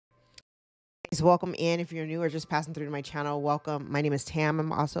Welcome in. If you're new or just passing through to my channel, welcome. My name is Tam.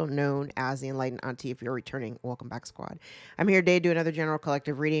 I'm also known as the Enlightened Auntie. If you're returning, welcome back, squad. I'm here today to do another general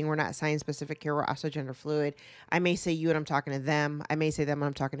collective reading. We're not sign specific here. We're also gender fluid. I may say you and I'm talking to them. I may say them and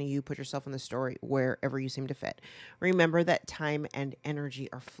I'm talking to you. Put yourself in the story wherever you seem to fit. Remember that time and energy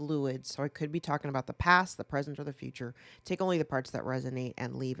are fluid. So I could be talking about the past, the present, or the future. Take only the parts that resonate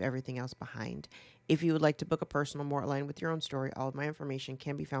and leave everything else behind. If you would like to book a personal more aligned with your own story, all of my information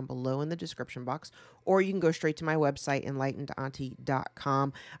can be found below in the description box, or you can go straight to my website,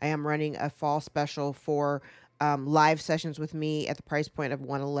 EnlightenedAuntie.com. I am running a fall special for live sessions with me at the price point of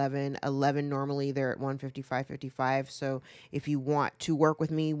 $111. Normally they're at $155.55. So if you want to work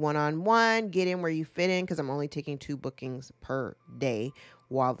with me one-on-one, get in where you fit in, because I'm only taking 2 bookings per day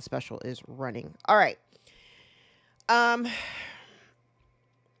while the special is running. All right.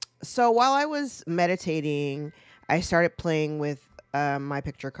 So while I was meditating, I started playing with my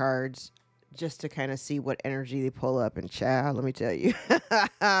picture cards just to kind of see what energy they pull up. And child, let me tell you,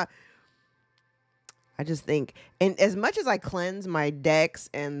 I just think, and as much as I cleanse my decks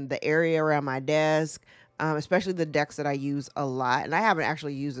and the area around my desk, especially the decks that I use a lot, and I haven't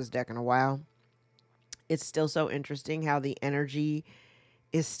actually used this deck in a while, it's still so interesting how the energy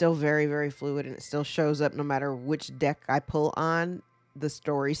is still very, very fluid, and it still shows up no matter which deck I pull on. The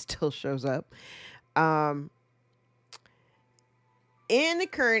story still shows up. In the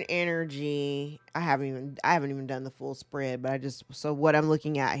current energy, I haven't even done the full spread, but so what I'm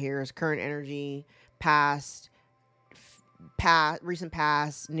looking at here is current energy, past, recent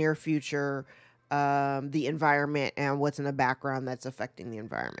past, near future, the environment, and what's in the background that's affecting the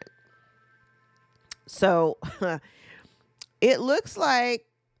environment. So it looks like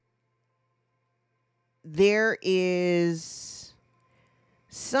there is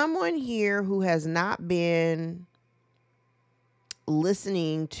someone here who has not been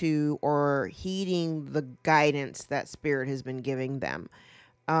listening to or heeding the guidance that spirit has been giving them.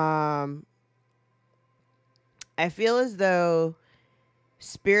 I feel as though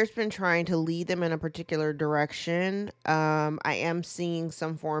spirit's been trying to lead them in a particular direction. I am seeing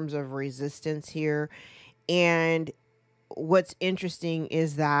some forms of resistance here. And what's interesting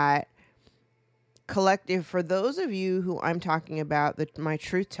is that collective, for those of you who I'm talking about, my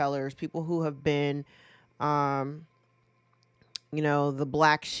truth tellers, people who have been, the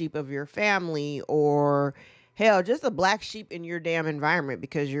black sheep of your family, or hell, just the black sheep in your damn environment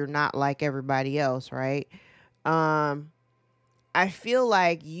because you're not like everybody else, right? I feel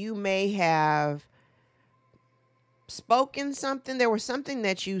like you may have spoken something. There was something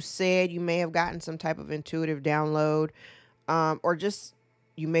that you said. You may have gotten some type of intuitive download, or just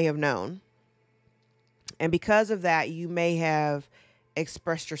you may have known. And because of that, you may have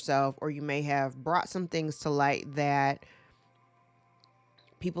expressed yourself, or you may have brought some things to light that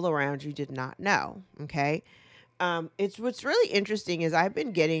people around you did not know. Okay. What's really interesting is I've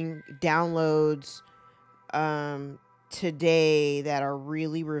been getting downloads today that are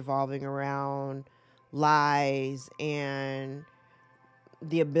really revolving around lies and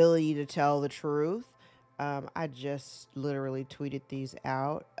the ability to tell the truth. I just literally tweeted these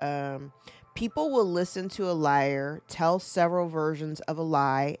out. People will listen to a liar tell several versions of a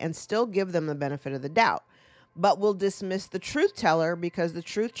lie and still give them the benefit of the doubt, but will dismiss the truth teller because the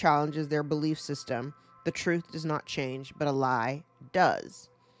truth challenges their belief system. The truth does not change, but a lie does.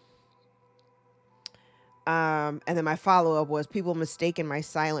 And then my follow-up was, people mistaken my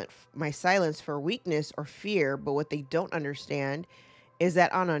silence for weakness or fear, but what they don't understand is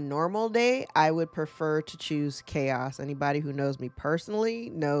that on a normal day, I would prefer to choose chaos. Anybody who knows me personally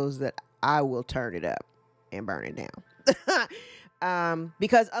knows that I will turn it up and burn it down.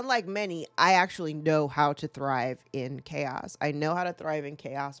 Because unlike many, I actually know how to thrive in chaos. I know how to thrive in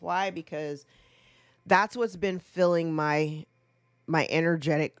chaos. Why? Because that's what's been filling my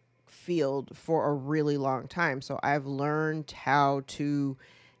energetic field for a really long time. So I've learned how to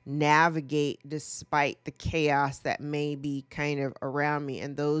navigate despite the chaos that may be kind of around me.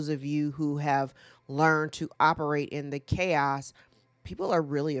 And those of you who have learned to operate in the chaos, people are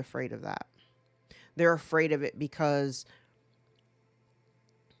really afraid of that. They're afraid of it because,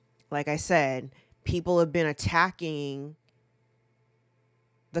 like I said, people have been attacking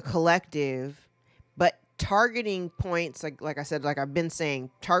the collective, but targeting points, like I said, like I've been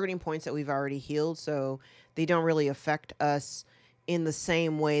saying, targeting points that we've already healed, so they don't really affect us in the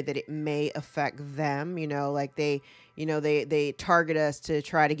same way that it may affect them. Like they target us to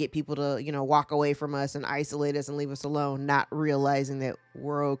try to get people to, walk away from us and isolate us and leave us alone, not realizing that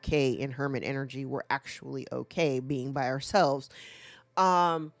we're okay in hermit energy. We're actually okay being by ourselves.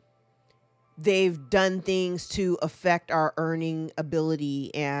 they've done things to affect our earning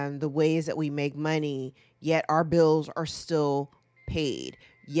ability and the ways that we make money, yet our bills are still paid.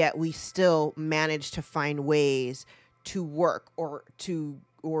 Yet we still manage to find ways to work or to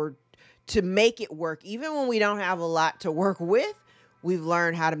make it work. Even when we don't have a lot to work with, we've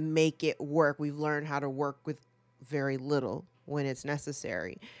learned how to make it work. We've learned how to work with very little when it's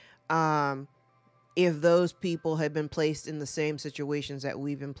necessary. If those people had been placed in the same situations that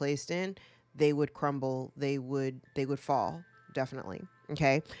we've been placed in, they would crumble. They would fall, definitely.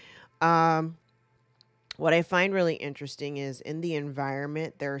 Okay. What I find really interesting is in the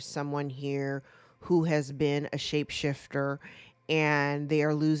environment, there's someone here who has been a shapeshifter, and they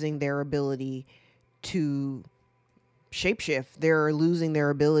are losing their ability to shapeshift. They're losing their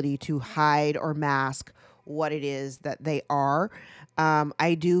ability to hide or mask what it is that they are.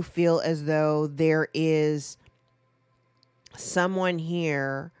 I do feel as though there is someone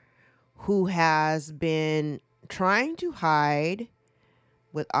here who has been trying to hide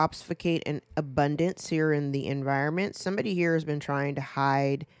with obfuscate and abundance here in the environment. Somebody here has been trying to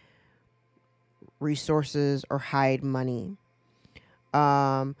hide resources or hide money.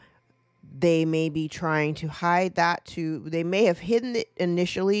 They may be trying to hide that they may have hidden it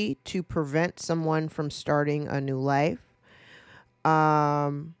initially to prevent someone from starting a new life.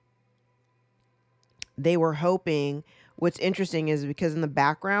 They were hoping, what's interesting is because in the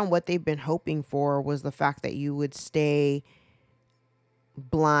background, what they've been hoping for was the fact that you would stay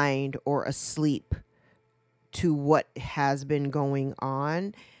blind or asleep to what has been going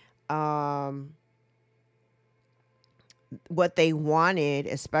on. What they wanted,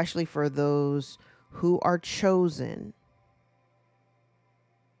 especially for those who are chosen.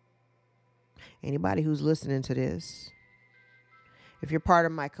 Anybody who's listening to this, if you're part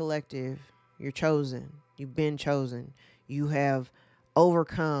of my collective, you're chosen. You've been chosen. You have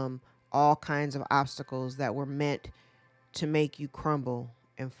overcome all kinds of obstacles that were meant to make you crumble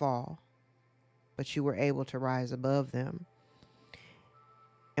and fall, but you were able to rise above them.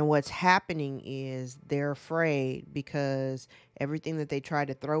 And what's happening is they're afraid because everything that they tried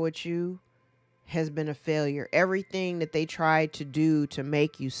to throw at you has been a failure. Everything that they tried to do to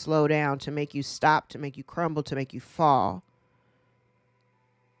make you slow down, to make you stop, to make you crumble, to make you fall,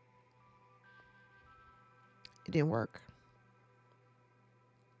 it didn't work.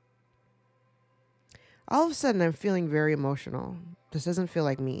 All of a sudden, I'm feeling very emotional. This doesn't feel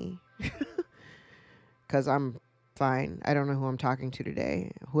like me because I'm fine. I don't know who I'm talking to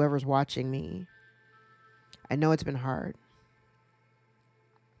today. Whoever's watching me, I know it's been hard.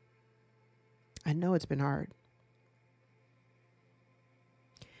 I know it's been hard.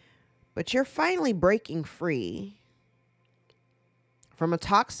 But you're finally breaking free from a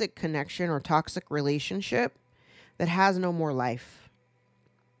toxic connection or toxic relationship that has no more life.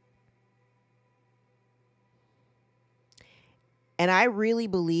 And I really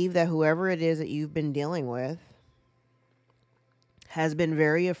believe that whoever it is that you've been dealing with has been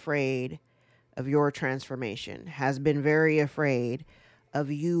very afraid of your transformation, has been very afraid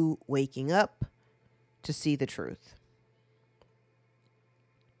of you waking up to see the truth.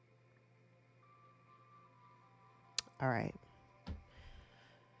 All right.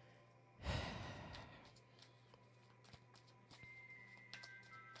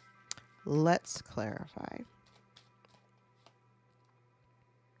 Let's clarify.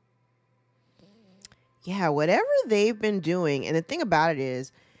 Yeah, whatever they've been doing, and the thing about it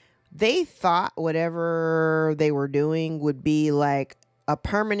is, they thought whatever they were doing would be like a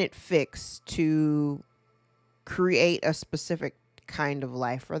permanent fix to create a specific kind of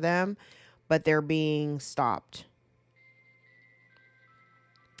life for them, but they're being stopped.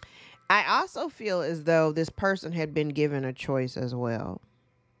 I also feel as though this person had been given a choice as well.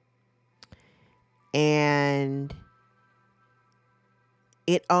 And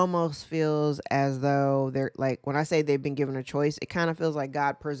it almost feels as though they're like, when I say they've been given a choice, it kind of feels like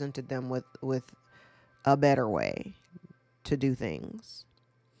God presented them with a better way to do things.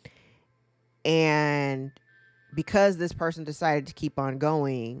 And because this person decided to keep on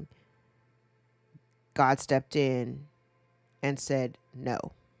going, God stepped in and said,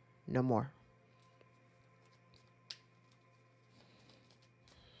 no more.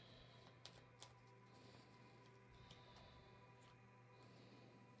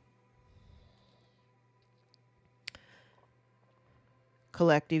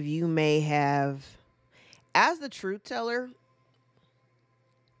 Collective, you may have, as the truth teller,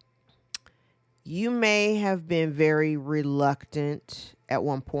 you may have been very reluctant at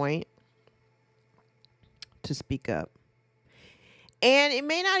one point to speak up. And it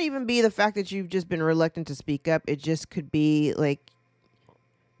may not even be the fact that you've just been reluctant to speak up. It just could be like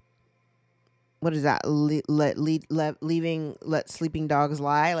what is that? Let sleeping dogs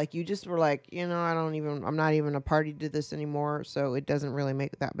lie. Like you just were like, I'm not even a party to this anymore. So it doesn't really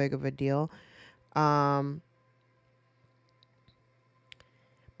make that big of a deal. But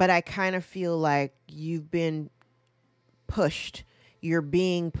I kind of feel like you've been pushed. You're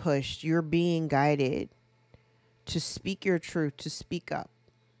being pushed. You're being guided to speak your truth, to speak up.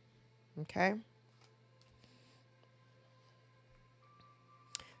 Okay?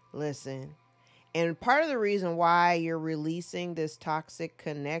 Listen. And part of the reason why you're releasing this toxic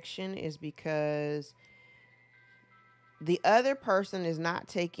connection is because the other person is not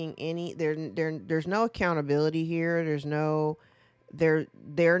taking any, there's no accountability here.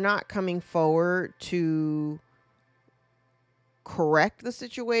 They're not coming forward to correct the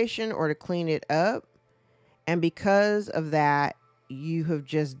situation or to clean it up. And because of that, you have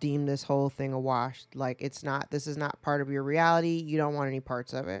just deemed this whole thing a wash. Like this is not part of your reality. You don't want any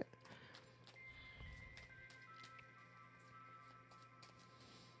parts of it.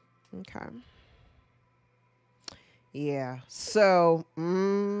 Okay. Yeah. So,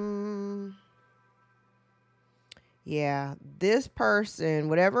 yeah, this person,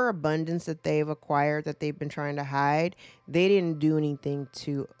 whatever abundance that they've acquired that they've been trying to hide, they didn't do anything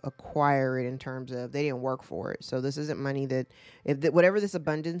to acquire it in terms of they didn't work for it. So this isn't money that whatever this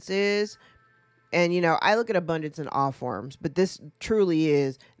abundance is, and I look at abundance in all forms, but this truly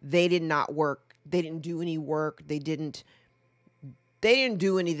is they did not work. They didn't do any work. They didn't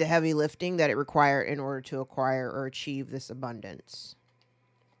do any of the heavy lifting that it required in order to acquire or achieve this abundance.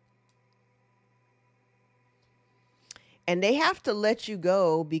 And they have to let you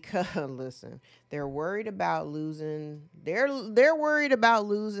go because listen, they're worried about losing they're worried about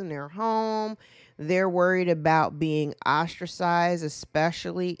losing their home. They're worried about being ostracized,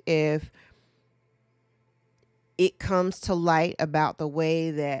 especially if it comes to light about the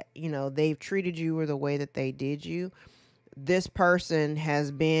way that, they've treated you or the way that they did you. This person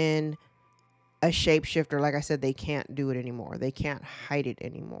has been a shapeshifter. Like I said, they can't do it anymore. They can't hide it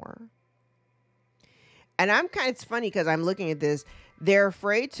anymore. And it's funny because I'm looking at this. They're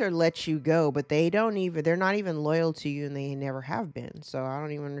afraid to let you go, but they're not even loyal to you and they never have been. So I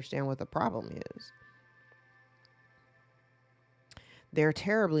don't even understand what the problem is. They're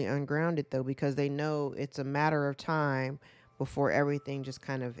terribly ungrounded though, because they know it's a matter of time before everything just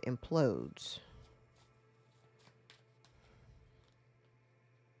kind of implodes.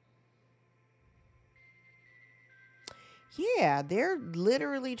 Yeah, they're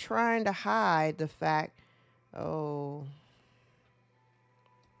literally trying to hide the fact, oh,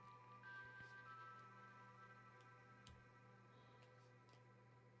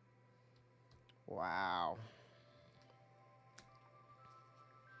 wow.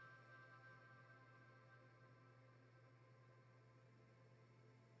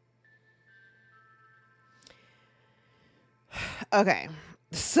 Okay,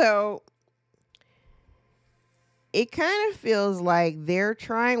 so it kind of feels like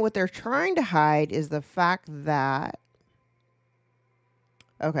what they're trying to hide is the fact that,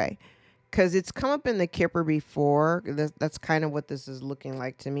 okay, because it's come up in the Kipper before. That's kind of what this is looking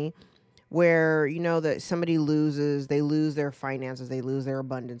like to me, where, that somebody they lose their finances, they lose their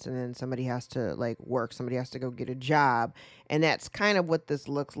abundance, and then somebody has to work, somebody has to go get a job. And that's kind of what this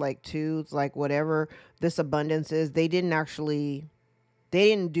looks like too. It's like whatever this abundance is, they didn't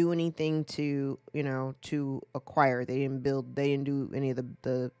do anything to, to acquire. They didn't do any of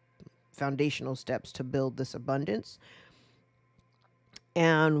the foundational steps to build this abundance.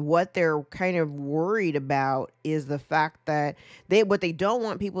 And what they're kind of worried about is the fact that what they don't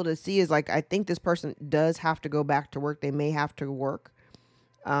want people to see is I think this person does have to go back to work. They may have to work.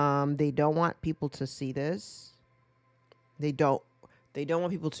 They don't want people to see this. They don't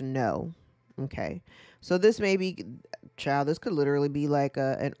want people to know. Okay. So this may be, child, this could literally be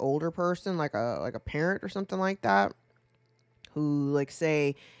an older person, like a parent or something like that, who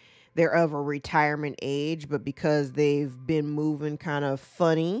say they're of a retirement age, but because they've been moving kind of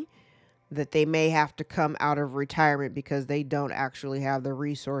funny, that they may have to come out of retirement because they don't actually have the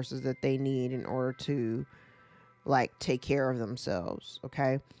resources that they need in order to take care of themselves.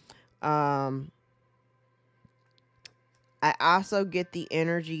 Okay. I also get the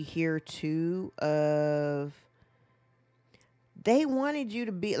energy here too of they wanted you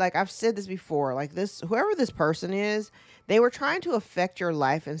to be, I've said this before, whoever this person is, they were trying to affect your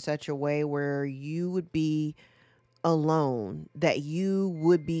life in such a way where you would be alone, that you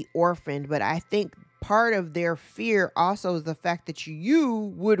would be orphaned. But I think part of their fear also is the fact that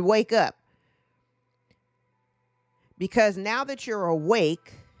you would wake up. Because now that you're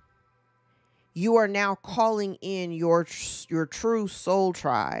awake, you are now calling in your true soul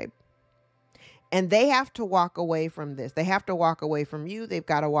tribe. And they have to walk away from this. They have to walk away from you. They've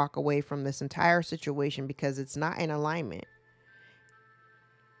got to walk away from this entire situation because it's not in alignment.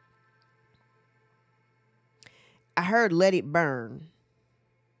 I heard let it burn.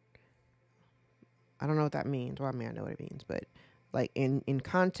 I don't know what that means. Well, I mean, I know what it means, but like in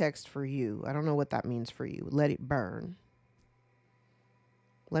context for you, I don't know what that means for you. Let it burn.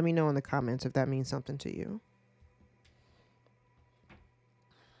 Let me know in the comments if that means something to you.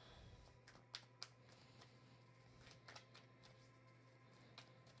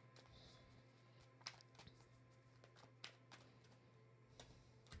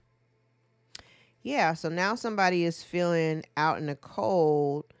 Yeah, so now somebody is feeling out in the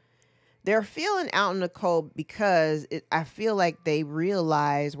cold. They're feeling out in the cold because I feel like they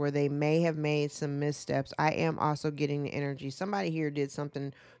realize where they may have made some missteps. I am also getting the energy. Somebody here did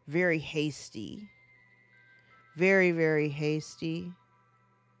something very hasty. Very, very hasty.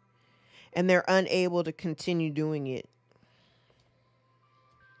 And they're unable to continue doing it.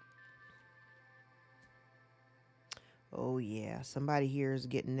 Oh yeah, somebody here is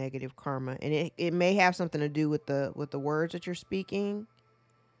getting negative karma, and it may have something to do with the words that you're speaking.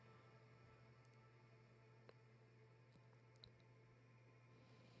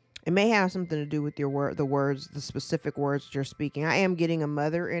 It may have something to do with your the specific words that you're speaking. I am getting a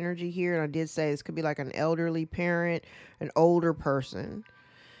mother energy here, and I did say this could be like an elderly parent, an older person.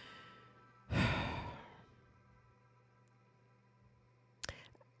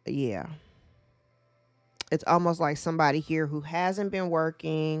 Yeah. It's almost like somebody here who hasn't been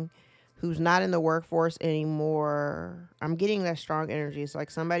working, who's not in the workforce anymore. I'm getting that strong energy. It's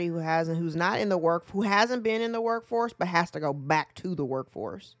like somebody who hasn't been in the workforce, but has to go back to the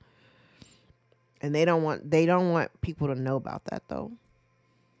workforce. And they don't want people to know about that though.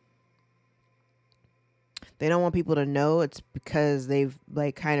 They don't want people to know. It's because they've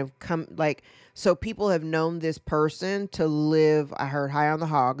like kind of come like, so people have known this person to live. I heard high on the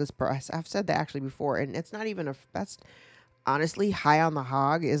hog. I've said that actually before, and it's not even that's honestly, high on the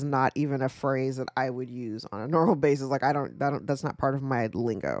hog is not even a phrase that I would use on a normal basis. Like that's not part of my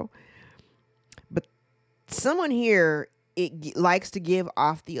lingo. But someone here, it likes to give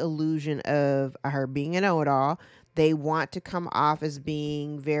off the illusion of her being a know-it-all. They want to come off as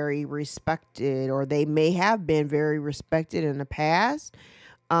being very respected, or they may have been very respected in the past.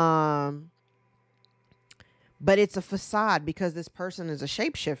 But it's a facade because this person is a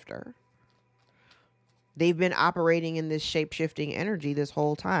shapeshifter. They've been operating in this shape-shifting energy this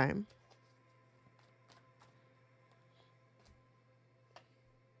whole time.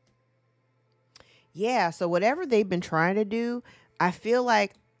 Yeah, so whatever they've been trying to do, I feel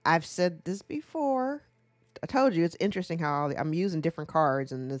like I've said this before. I told you it's interesting how I'm using different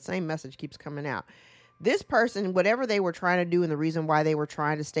cards and the same message keeps coming out. This person, whatever they were trying to do and the reason why they were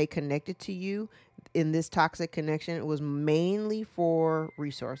trying to stay connected to you in this toxic connection, it was mainly for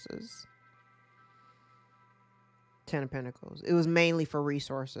resources. 10 of Pentacles. It was mainly for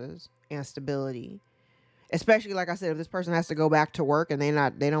resources and stability. Especially, like I said, if this person has to go back to work and they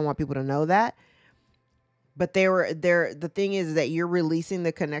don't want people to know that. But the thing is that you're releasing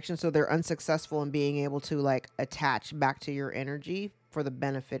the connection, so they're unsuccessful in being able to like attach back to your energy for the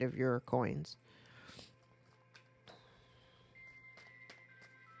benefit of your coins.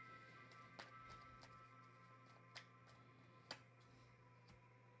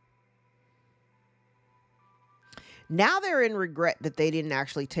 Now they're in regret that they didn't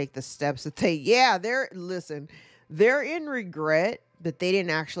actually take the steps that they're in regret that they didn't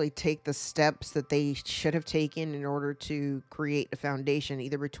actually take the steps that they should have taken in order to create a foundation,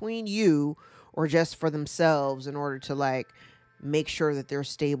 either between you or just for themselves, in order to like make sure that they're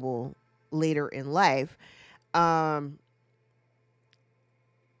stable later in life.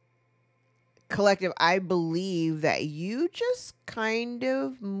 Collective, I believe that you just kind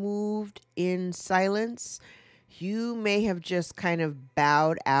of moved in silence. You may have just kind of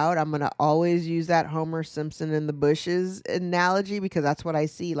bowed out. I'm going to always use that Homer Simpson in the bushes analogy because that's what I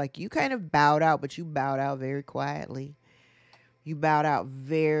see. Like you kind of bowed out, but you bowed out very quietly. You bowed out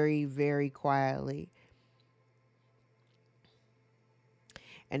very, very quietly.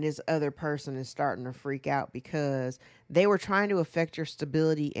 And this other person is starting to freak out because they were trying to affect your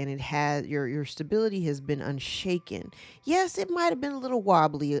stability, and your stability has been unshaken. Yes, it might have been a little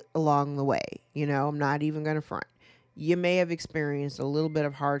wobbly along the way. You know, I'm not even going to front. You may have experienced a little bit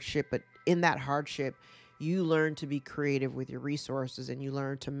of hardship, but in that hardship, you learned to be creative with your resources and you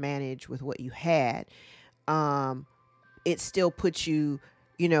learned to manage with what you had. It still puts you,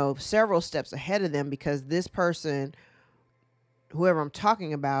 several steps ahead of them because this person, whoever I'm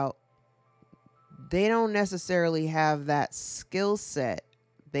talking about, they don't necessarily have that skill set.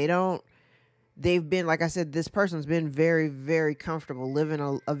 They they've been, like I said, this person's been very, very comfortable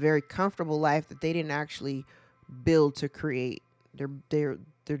living a very comfortable life that they didn't actually build to create. They're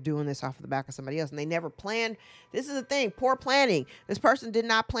doing this off of the back of somebody else, and they never planned. This is the thing, poor planning. This person did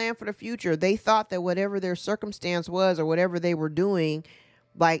not plan for the future. They thought that whatever their circumstance was or whatever they were doing,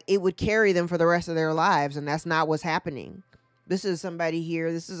 like it would carry them for the rest of their lives, and that's not what's happening. This is somebody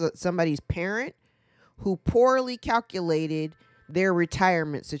here. This is somebody's parent who poorly calculated their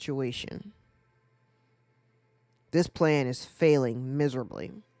retirement situation. This plan is failing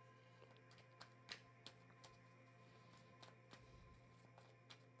miserably.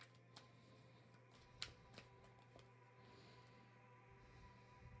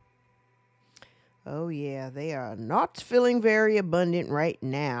 Oh yeah, they are not feeling very abundant right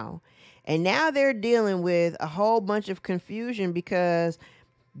now. And now they're dealing with a whole bunch of confusion because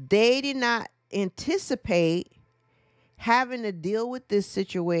they did not anticipate having to deal with this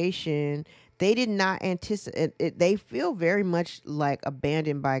situation. They did not anticipate it. They feel very much like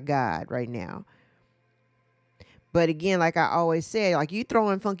abandoned by God right now. But again, like I always say, like you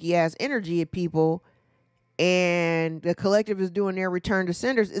throwing funky ass energy at people and the collective is doing their return to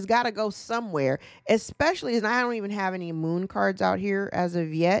senders, it's got to go somewhere. Especially, and I don't even have any moon cards out here as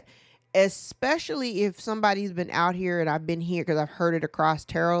of yet, especially if somebody's been out here and I've been here because I've heard it across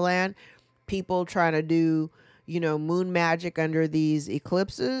tarot land, people trying to do, moon magic under these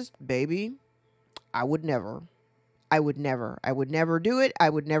eclipses. Baby, I would never do it. I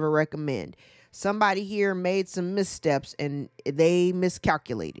would never recommend. Somebody here made some missteps and they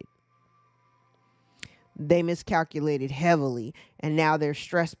miscalculated. They miscalculated heavily, and now they're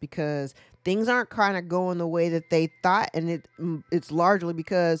stressed because things aren't kind of going the way that they thought, and it's largely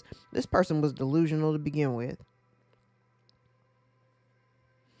because this person was delusional to begin with.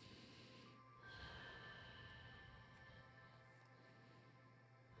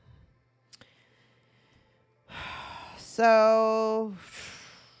 So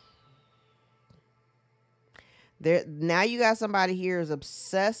there, now you got somebody here is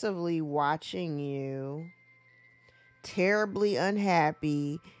obsessively watching you, terribly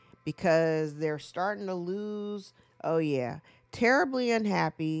unhappy because they're starting to lose. Oh yeah, terribly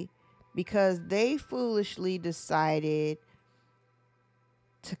unhappy because they foolishly decided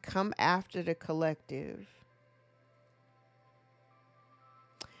to come after the collective.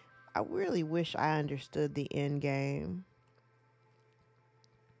 I really wish I understood the end game.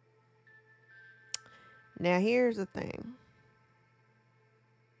 Now, here's the thing.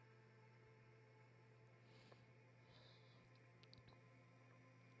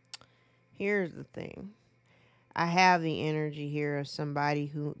 Here's the thing. I have the energy here of somebody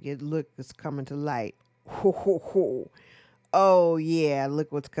who is coming to light. Oh, yeah,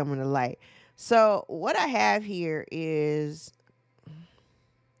 look what's coming to light. So what I have here is,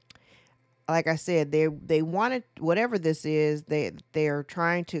 like I said, they wanted, whatever this is, they're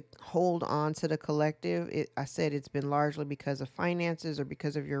trying to hold on to the collective. I said it's been largely because of finances or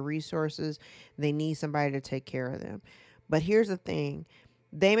because of your resources. They need somebody to take care of them. But here's the thing.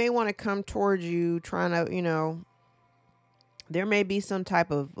 They may want to come towards you trying to, there may be some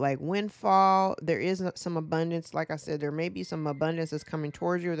type of like windfall. There is some abundance. Like I said, there may be some abundance that's coming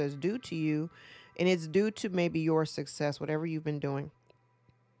towards you or that's due to you. And it's due to maybe your success, whatever you've been doing.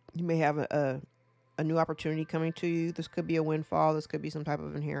 You may have a new opportunity coming to you. This could be a windfall. This could be some type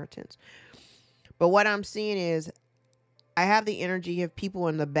of inheritance. But what I'm seeing is I have the energy of people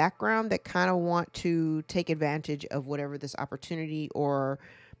in the background that kind of want to take advantage of whatever this opportunity or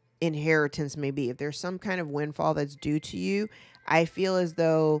inheritance may be. If there's some kind of windfall that's due to you, I feel as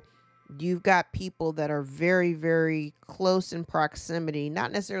though you've got people that are very, very close in proximity,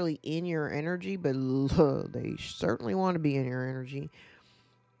 not necessarily in your energy, but they certainly want to be in your energy.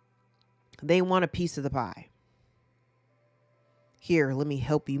 They want a piece of the pie. Here, let me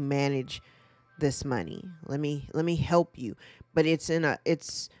help you manage this money. Let me help you. But it's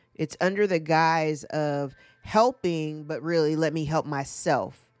under the guise of helping, but really let me help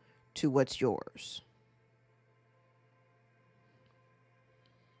myself to what's yours.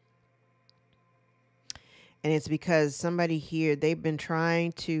 And it's because somebody here, they've been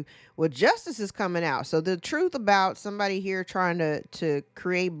trying to, justice is coming out. So the truth about somebody here trying to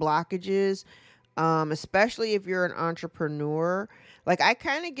create blockages, especially if you're an entrepreneur, like I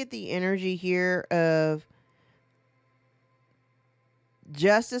kind of get the energy here of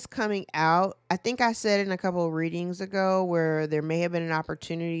justice coming out. I think I said in a couple of readings ago where there may have been an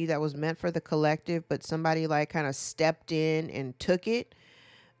opportunity that was meant for the collective, but somebody like kind of stepped in and took it.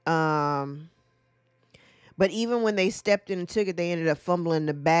 But even when they stepped in and took it, they ended up fumbling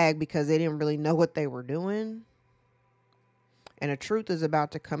the bag because they didn't really know what they were doing. And the truth is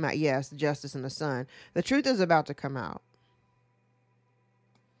about to come out. Yes, justice in the sun. The truth is about to come out.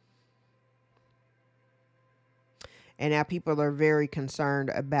 And now people are very concerned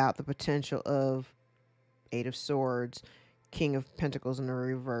about the potential of Eight of Swords, King of Pentacles in the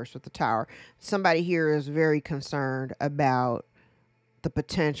reverse with the Tower. Somebody here is very concerned about the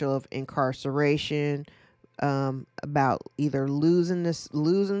potential of incarceration, about either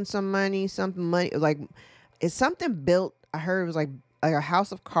losing some money, like it's something built. I heard it was like a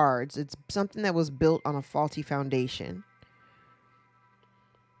house of cards. It's something that was built on a faulty foundation.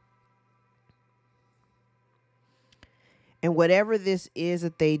 And whatever this is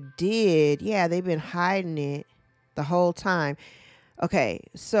that they did, yeah, they've been hiding it the whole time. Okay,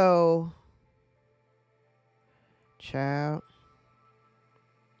 so, child,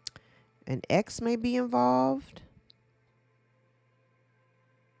 an ex may be involved.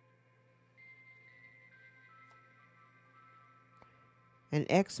 An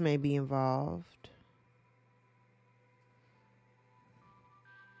ex may be involved.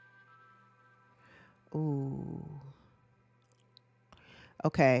 Ooh.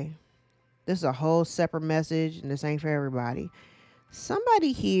 Okay. This is a whole separate message, and this ain't for everybody.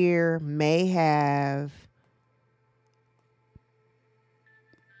 Somebody here may have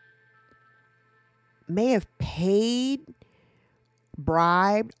paid,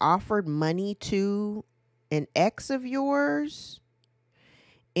 bribed, offered money to an ex of yours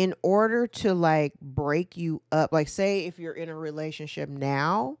in order to like break you up. Like, say if you're in a relationship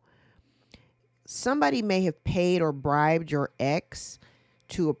now, somebody may have paid or bribed your ex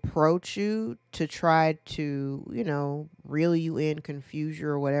to approach you to try to, you know, reel you in, confuse you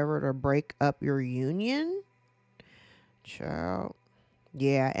or whatever, to break up your union. Child.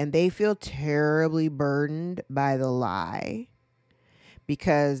 Yeah, and they feel terribly burdened by the lie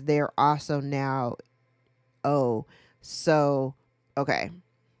because they're also now, okay.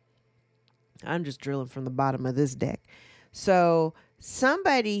 I'm just drilling from the bottom of this deck. So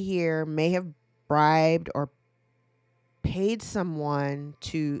somebody here may have bribed or paid someone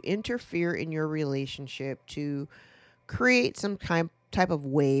to interfere in your relationship, to create some type of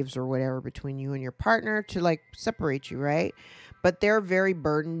waves or whatever between you and your partner to like separate you, right? But they're very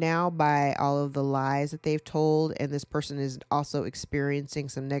burdened now by all of the lies that they've told, and this person is also experiencing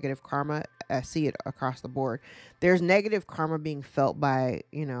some negative karma. I see it across the board. There's negative karma being felt by,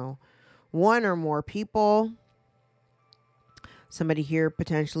 you know, one or more people. Somebody here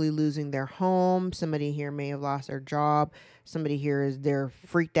potentially losing their home. Somebody here may have lost their job. Somebody here they're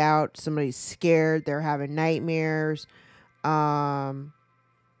freaked out. Somebody's scared. They're having nightmares. Having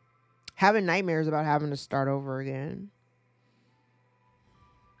nightmares about having to start over again.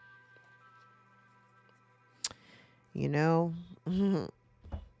 You know?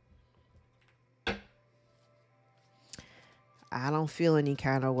 I don't feel any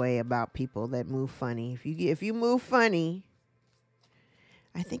kind of way about people that move funny. If you move funny,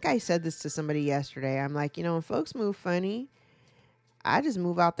 I think I said this to somebody yesterday. I'm like, you know, when folks move funny, I just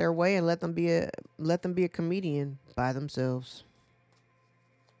move out their way and let them be a comedian by themselves.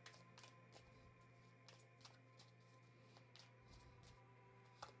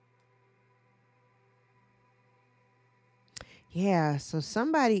 Yeah, so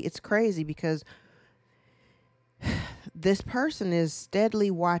it's crazy because this person is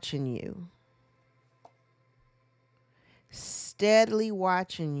steadily watching you. Steadily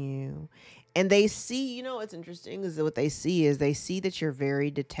watching you. And they see, you know, what's interesting is that what they see that you're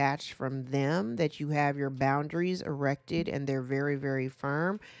very detached from them, that you have your boundaries erected and they're very, very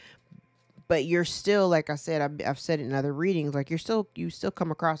firm. But you're still, like I said, I've said it in other readings, like you still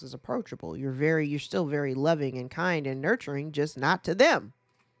come across as approachable. You're still very loving and kind and nurturing, just not to them.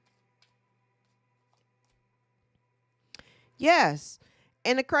 Yes.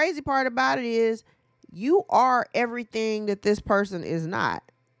 And the crazy part about it is you are everything that this person is not.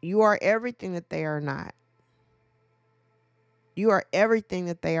 You are everything that they are not. You are everything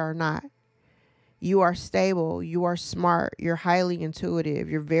that they are not. You are stable. You are smart. You're highly intuitive.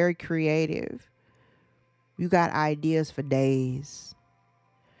 You're very creative. You got ideas for days.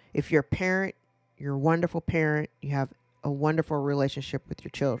 If you're a parent, you're a wonderful parent. You have a wonderful relationship with your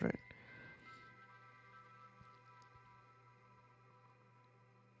children.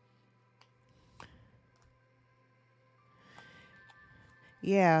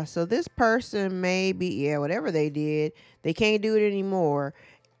 Yeah, so this person may be, whatever they did, they can't do it anymore.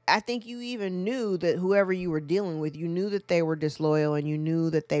 I think you even knew that whoever you were dealing with, you knew that they were disloyal and you knew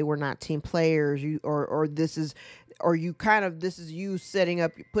that they were not team players. This is you setting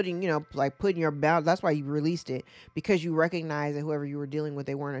up, putting your bound. That's why you released it, because you recognize that whoever you were dealing with,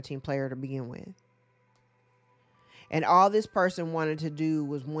 they weren't a team player to begin with. And all this person wanted to do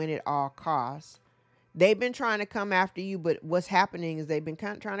was win at all costs. They've been trying to come after you, but what's happening is they've been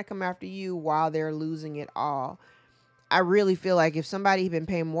trying to come after you while they're losing it all. I really feel like if somebody had been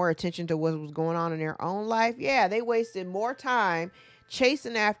paying more attention to what was going on in their own life, yeah, they wasted more time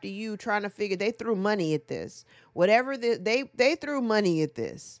chasing after you, trying to figure. They threw money at this. Whatever they threw money at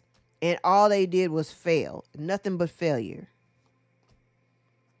this, and all they did was fail. Nothing but failure.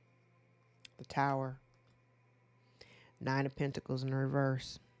 The Tower. 9 of Pentacles in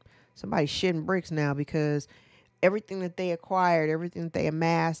reverse. Somebody's shitting bricks now because everything that they acquired, everything that they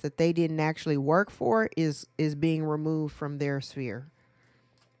amassed that they didn't actually work for is being removed from their sphere.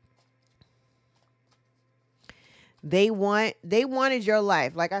 They wanted your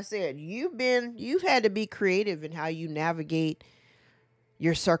life. Like I said, you've had to be creative in how you navigate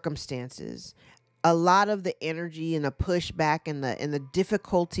your circumstances. A lot of the energy and the pushback and the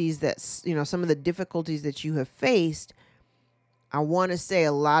difficulties that, some of the difficulties that you have faced, I want to say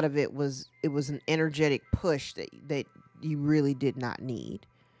a lot of it was an energetic push that you really did not need.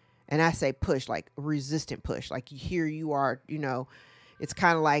 And I say push, like resistant push. Like here you are, it's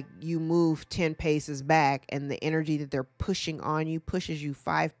kind of like you move 10 paces back and the energy that they're pushing on you pushes you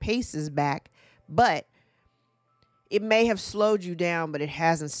 5 paces back. But it may have slowed you down, but it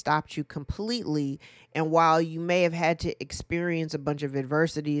hasn't stopped you completely. And while you may have had to experience a bunch of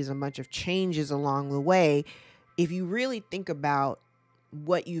adversities, a bunch of changes along the way, if you really think about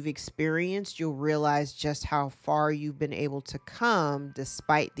what you've experienced, you'll realize just how far you've been able to come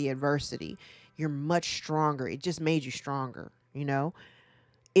despite the adversity. You're much stronger. It just made you stronger,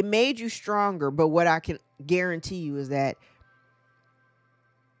 It made you stronger, but what I can guarantee you is that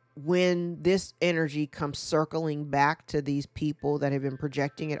when this energy comes circling back to these people that have been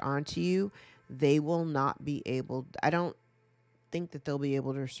projecting it onto you, they will not be able, I don't think that they'll be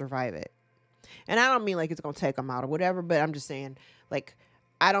able to survive it. And I don't mean like it's going to take them out or whatever, but I'm just saying, like,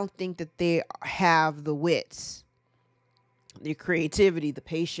 I don't think that they have the wits, the creativity, the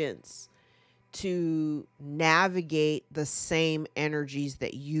patience to navigate the same energies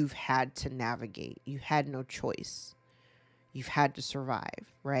that you've had to navigate. You had no choice. You've had to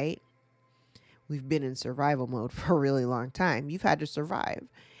survive, right? We've been in survival mode for a really long time. You've had to survive.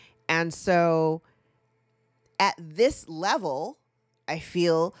 And so at this level, I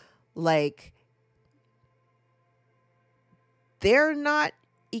feel like they're not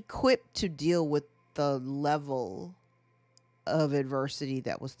equipped to deal with the level of adversity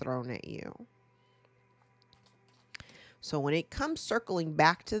that was thrown at you. So when it comes circling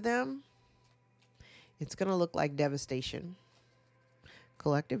back to them, it's going to look like devastation.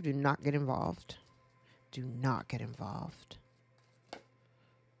 Collective, do not get involved. Do not get involved.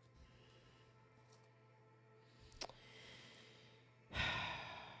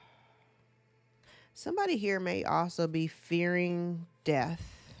 Somebody here may also be fearing death.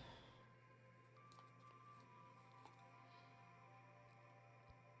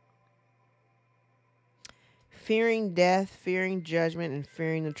 Fearing death, fearing judgment, and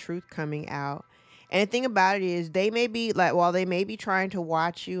fearing the truth coming out. And the thing about it is they may be like, while they may be trying to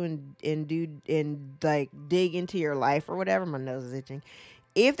watch you and like dig into your life or whatever, my nose is itching.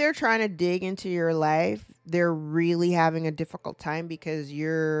 If they're trying to dig into your life, they're really having a difficult time because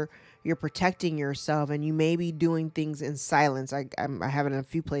you're protecting yourself and you may be doing things in silence. I have it in a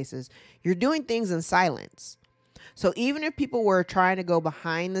few places. You're doing things in silence. So even if people were trying to go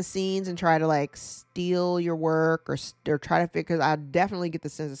behind the scenes and try to like steal your work or try to figure, I definitely get the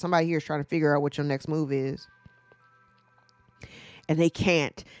sense that somebody here is trying to figure out what your next move is. And they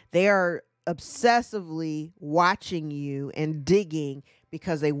can't. They are obsessively watching you and digging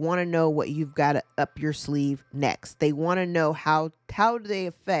because they want to know what you've got up your sleeve next. They want to know how do they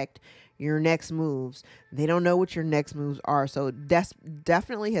affect your next moves. They don't know what your next moves are. So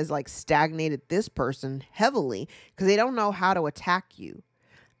definitely has like stagnated this person heavily because they don't know how to attack you.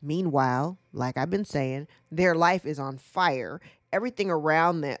 Meanwhile, like I've been saying, their life is on fire. Everything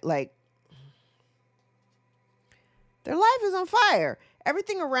around that, like their life is on fire.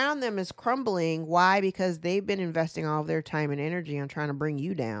 Everything around them is crumbling. Why? Because they've been investing all of their time and energy on trying to bring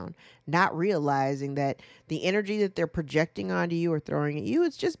you down, not realizing that the energy that they're projecting onto you or throwing at you,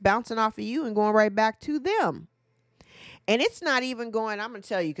 it's just bouncing off of you and going right back to them. And it's not even going, I'm going to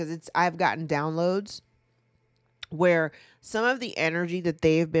tell you, because I've gotten downloads where some of the energy that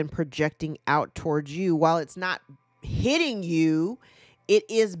they've been projecting out towards you, while it's not hitting you, it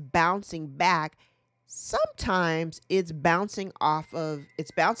is bouncing back. Sometimes it's bouncing off of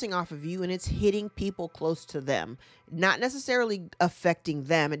you and it's hitting people close to them, not necessarily affecting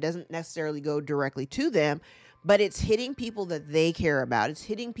them. It doesn't necessarily go directly to them, but it's hitting people that they care about. It's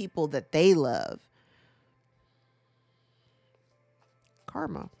hitting people that they love.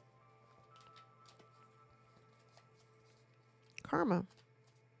 Karma. Karma.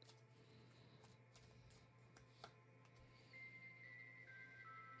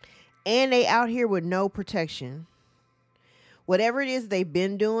 And they out here with no protection. Whatever it is they've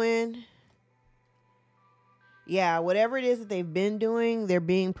been doing, whatever it is that they've been doing, they're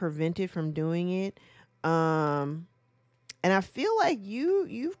being prevented from doing it. And I feel like you've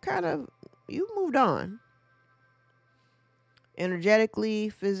moved on. Energetically,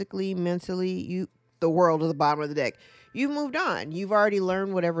 physically, mentally, the world at the bottom of the deck. You've moved on. You've already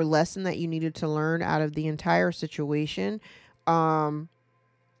learned whatever lesson that you needed to learn out of the entire situation.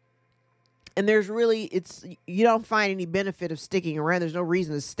 And there's really, you don't find any benefit of sticking around. There's no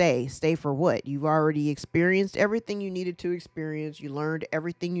reason to stay. Stay for what? You've already experienced everything you needed to experience. You learned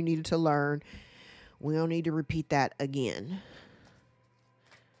everything you needed to learn. We don't need to repeat that again.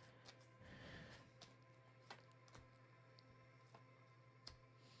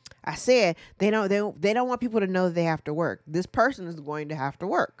 I said they don't want people to know that they have to work. This person is going to have to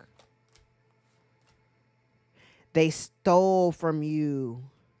work. They stole from you.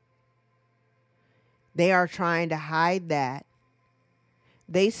 They are trying to hide that.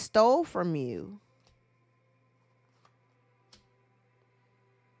 They stole from you.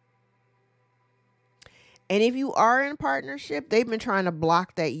 And if you are in partnership, they've been trying to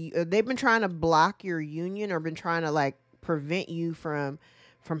block that. They've been trying to block your union, or been trying to like prevent you from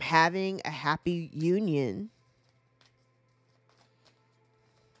having a happy union.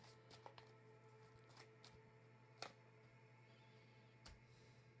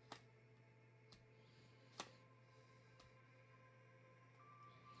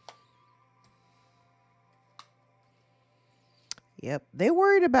 Yep. They're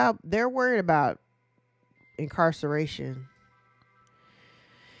worried about incarceration.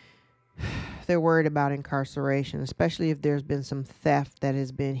 They're worried about incarceration, especially if there's been some theft that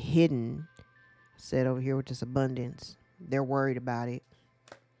has been hidden. Said over here with this abundance. They're worried about it.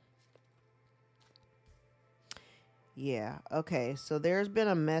 Yeah. Okay. So there's been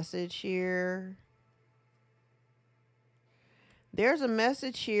a message here. There's a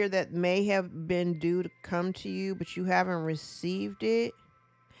message here that may have been due to come to you, but you haven't received it,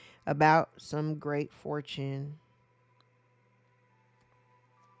 about some great fortune.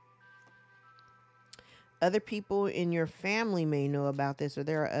 Other people in your family may know about this, or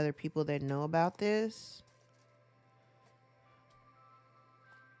there are other people that know about this.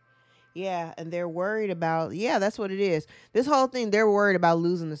 Yeah, and they're worried about, that's what it is. This whole thing, they're worried about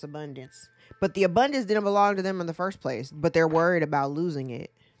losing this abundance. But the abundance didn't belong to them in the first place, but they're worried about losing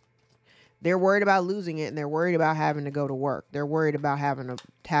it. They're worried about losing it, and they're worried about having to go to work. They're worried about having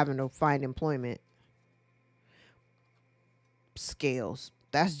to find employment. Scales.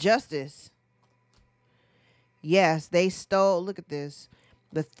 That's justice. Yes, they stole. Look at this.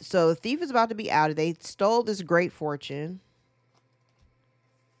 So the thief is about to be outed. They stole this great fortune.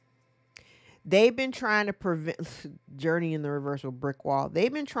 They've been trying to prevent journey in the reversal brick wall.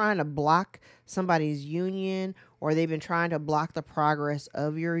 They've been trying to block somebody's union, or they've been trying to block the progress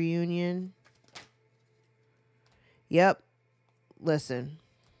of your union. Yep. Listen.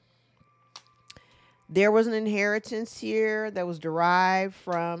 There was an inheritance here that was derived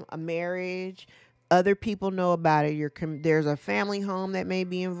from a marriage. Other people know about it. There's a family home that may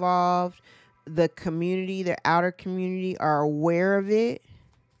be involved. The community, the outer community, are aware of it.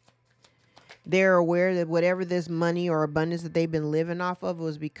 They're aware that whatever this money or abundance that they've been living off of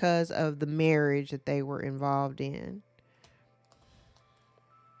was because of the marriage that they were involved in.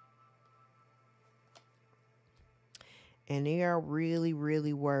 And they are really,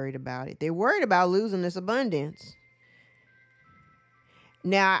 really worried about it. They're worried about losing this abundance.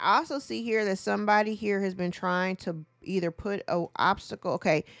 Now, I also see here that somebody here has been trying to either put an obstacle.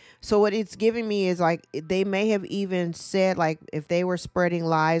 Okay, so what it's giving me is like, they may have even said, like, if they were spreading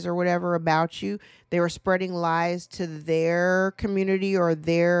lies or whatever about you, they were spreading lies to their community or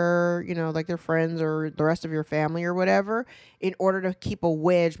their, like their friends or the rest of your family or whatever, in order to keep a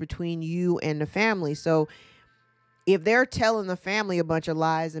wedge between you and the family. So if they're telling the family a bunch of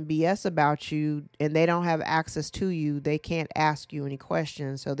lies and BS about you, and they don't have access to you, they can't ask you any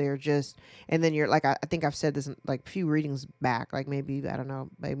questions. So they're just, and then you're like, I think I've said this in like a few readings back, like maybe, I don't know,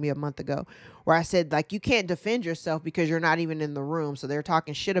 maybe a month ago, where I said, like, you can't defend yourself because you're not even in the room. So they're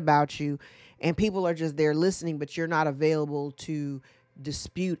talking shit about you, and people are just there listening, but you're not available to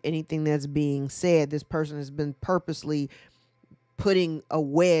dispute anything that's being said. This person has been purposely putting a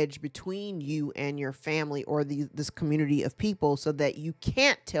wedge between you and your family or this community of people so that you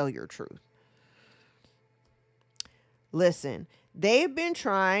can't tell your truth. Listen, they've been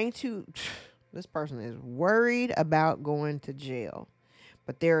trying to, this person is worried about going to jail.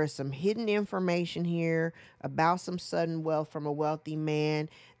 but there is some hidden information here about some sudden wealth from a wealthy man.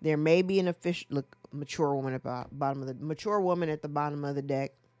 There may be an official, look, mature woman at the bottom of the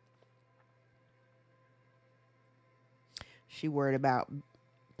deck. She worried about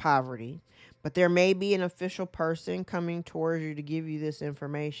poverty, but there may be an official person coming towards you to give you this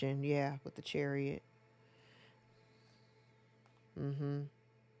information. Yeah, with the Chariot.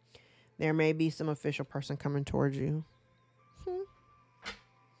 There may be some official person coming towards you.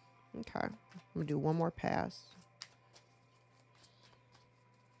 Okay, I'm gonna do one more pass.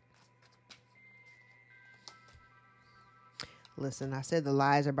 Listen, I said the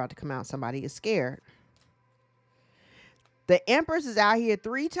lies are about to come out. Somebody is scared. The Empress is out here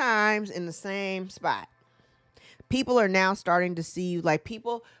 3 times in the same spot. People are now starting to see you like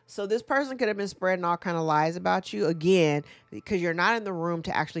people. So this person could have been spreading all kind of lies about you again, because you're not in the room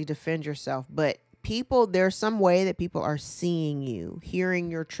to actually defend yourself. But people, there's some way that people are seeing you, hearing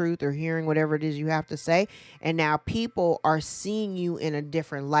your truth or hearing whatever it is you have to say. And now people are seeing you in a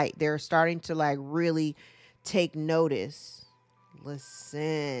different light. They're starting to like really take notice.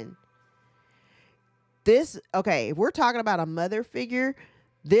 Listen. Okay, if we're talking about a mother figure,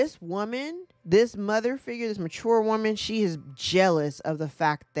 this woman, this mother figure, this mature woman, she is jealous of the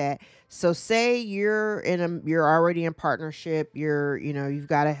fact that, so say you're already in partnership, you've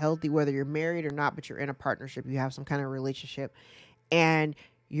got a healthy, whether you're married or not, but you're in a partnership, you have some kind of relationship, and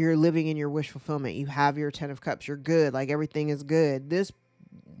you're living in your wish fulfillment. You have your 10 of Cups, you're good, like everything is good. This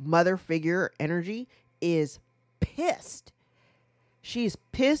mother figure energy is pissed. She's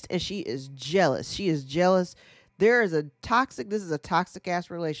pissed and she is jealous. She is jealous. This is a toxic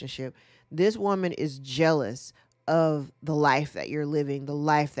ass relationship. This woman is jealous of the life that you're living, the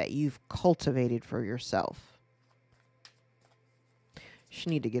life that you've cultivated for yourself.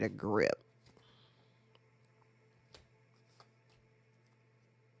 She need to get a grip.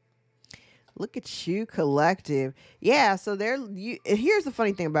 Look at you, collective. Yeah, so here's the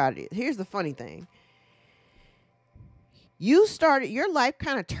funny thing about it. Here's the funny thing. Your life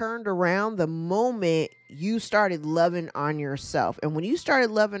kind of turned around the moment you started loving on yourself. And when you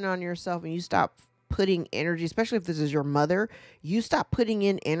started loving on yourself and you stopped putting energy, especially if this is your mother, you stop putting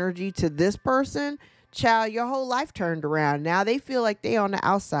in energy to this person, child, your whole life turned around. Now they feel like they on the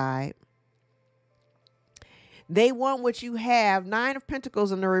outside. They want what you have. 9 of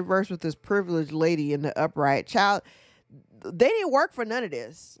Pentacles in the reverse with this privileged lady in the upright. Child, they didn't work for none of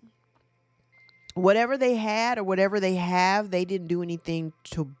this. Whatever they had or whatever they have, they didn't do anything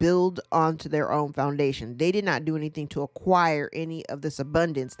to build onto their own foundation. They did not do anything to acquire any of this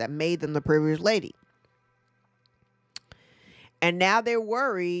abundance that made them the privileged lady. And now they're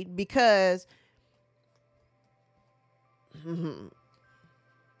worried because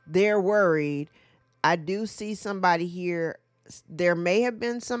they're worried. I do see somebody here. There may have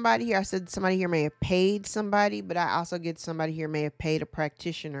been somebody here. I said somebody here may have paid somebody, but I also get somebody here may have paid a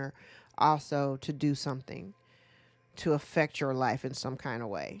practitioner also to do something to affect your life in some kind of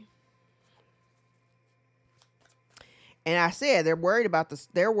way. And I said they're worried about this.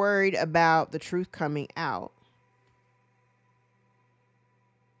 They're worried about the truth coming out.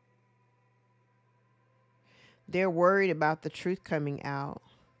 They're worried about the truth coming out.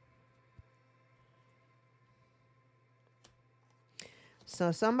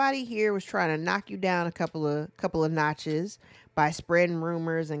 So somebody here was trying to knock you down a couple of notches by spreading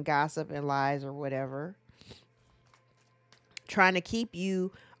rumors and gossip and lies or whatever. Trying to keep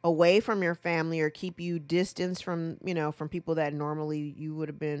you away from your family or keep you distanced from, from people that normally you would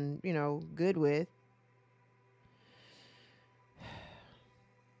have been, good with.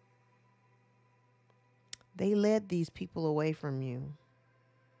 They led these people away from you.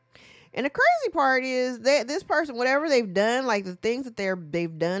 And the crazy part is that this person, whatever they've done, like the things that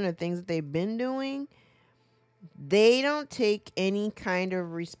they've done or things that they've been doing, they don't take any kind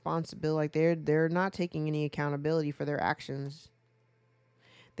of responsibility. Like they're not taking any accountability for their actions.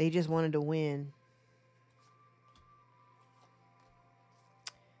 They just wanted to win.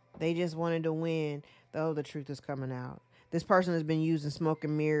 They just wanted to win. Though the truth is coming out. This person has been using smoke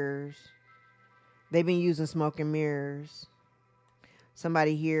and mirrors. They've been using smoke and mirrors.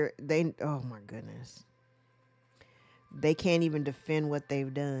 Somebody here, oh my goodness. They can't even defend what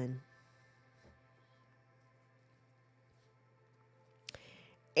they've done.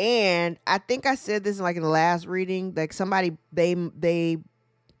 And I think I said this like in the last reading, like somebody, they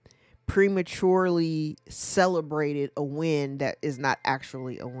prematurely celebrated a win that is not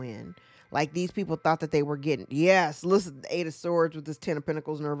actually a win. Like these people thought that they were getting, yes, listen, the 8 of Swords with this 10 of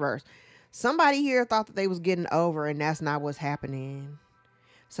Pentacles in reverse. Somebody here thought that they was getting over, and that's not what's happening.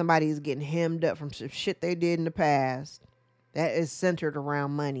 Somebody's getting hemmed up from some shit they did in the past. that is centered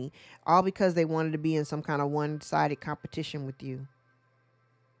around money, all because they wanted to be in some kind of one-sided competition with you.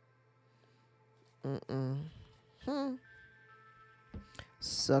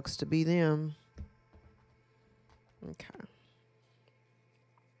 Sucks to be them. Okay.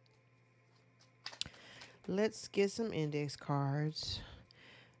 Let's get some index cards.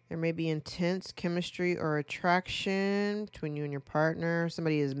 There may be intense chemistry or attraction between you and your partner.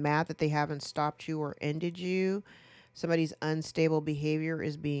 Somebody is mad that they haven't stopped you or ended you. Somebody's unstable behavior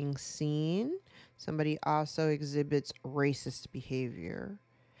is being seen. Somebody also exhibits racist behavior.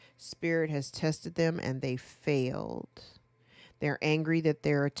 Spirit has tested them and they failed. They're angry that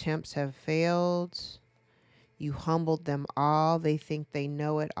their attempts have failed. You humbled them all. They think they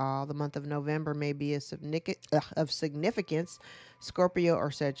know it all. The month of November may be of significance. Scorpio or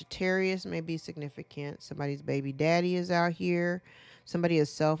Sagittarius may be significant. Somebody's baby daddy is out here. Somebody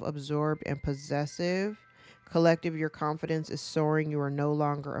is self-absorbed and possessive. Collective, your confidence is soaring. You are no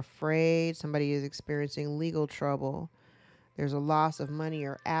longer afraid. Somebody is experiencing legal trouble. There's a loss of money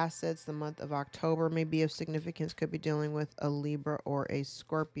or assets. The month of October may be of significance. Could be dealing with a Libra or a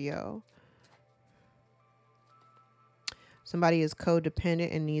Scorpio. Somebody is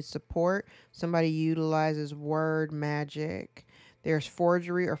codependent and needs support. Somebody utilizes word magic. There's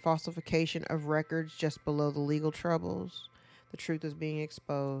forgery or falsification of records just below the legal troubles. The truth is being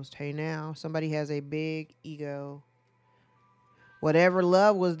exposed. Hey now, somebody has a big ego. Whatever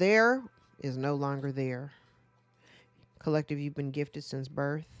love was there is no longer there. Collective, you've been gifted since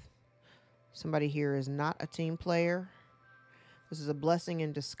birth. Somebody here is not a team player. This is a blessing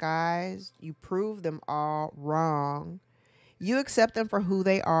in disguise. You prove them all wrong. You accept them for who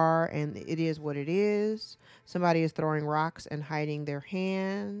they are, and it is what it is. Somebody is throwing rocks and hiding their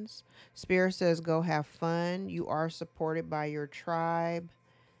hands. Spirit says, go have fun. You are supported by your tribe.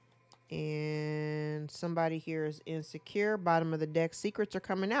 And somebody here is insecure. Bottom of the deck, secrets are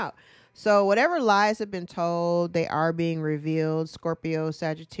coming out. So whatever lies have been told, they are being revealed. Scorpio,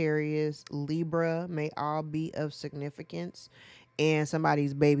 Sagittarius, Libra may all be of significance. And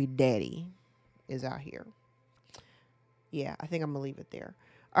somebody's baby daddy is out here. Yeah, I think I'm going to leave it there.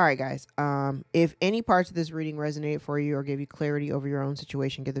 All right, guys. If any parts of this reading resonated for you or gave you clarity over your own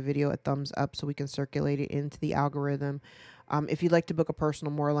situation, give the video a thumbs up so we can circulate it into the algorithm. If you'd like to book a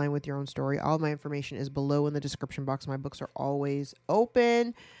personal more aligned with your own story, all of my information is below in the description box. My books are always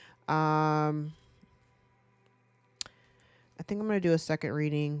open. I think I'm going to do a second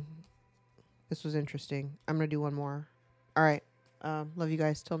reading. This was interesting. I'm going to do one more. All right. Love you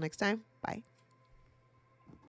guys. Till next time. Bye.